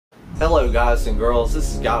Hello guys and girls,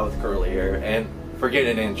 this is Guy with Curly Hair, and forget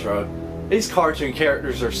an intro. These cartoon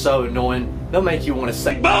characters are so annoying, they'll make you want to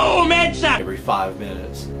say BOOM! Headshot! Every 5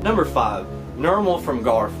 minutes. Number 5, Normal from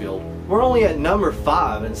Garfield. We're only at number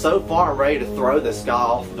 5, and so far I'm ready to throw this guy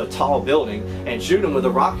off of a tall building and shoot him with a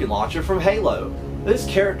rocket launcher from Halo. This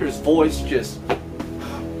character's voice just...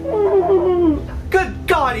 Good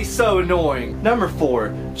God, he's so annoying! Number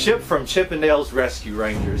 4, Chip from Chippendale's Rescue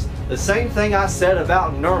Rangers. The same thing I said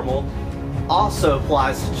about Normal also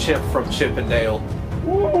applies to Chip from Chippendale.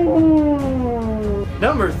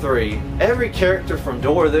 Number 3, every character from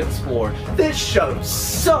Dora the Explorer. This show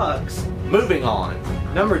sucks! Moving on.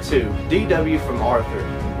 Number 2, DW from Arthur.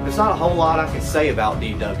 There's not a whole lot I can say about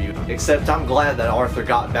DW, except I'm glad that Arthur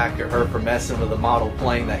got back at her for messing with the model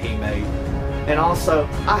plane that he made. And also,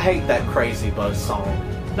 I hate that Crazy Buzz song.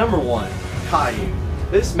 Number 1, Caillou.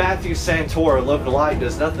 This Matthew Santora lookalike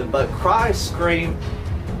does nothing but cry, scream,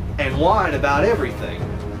 and whine about everything.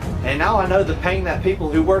 And now I know the pain that people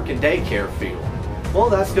who work in daycare feel. Well,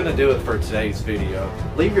 that's going to do it for today's video.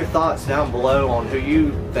 Leave your thoughts down below on who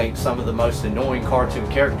you think some of the most annoying cartoon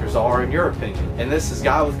characters are in your opinion. And this is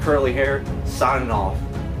Guy with Curly Hair, signing off.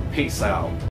 Peace out.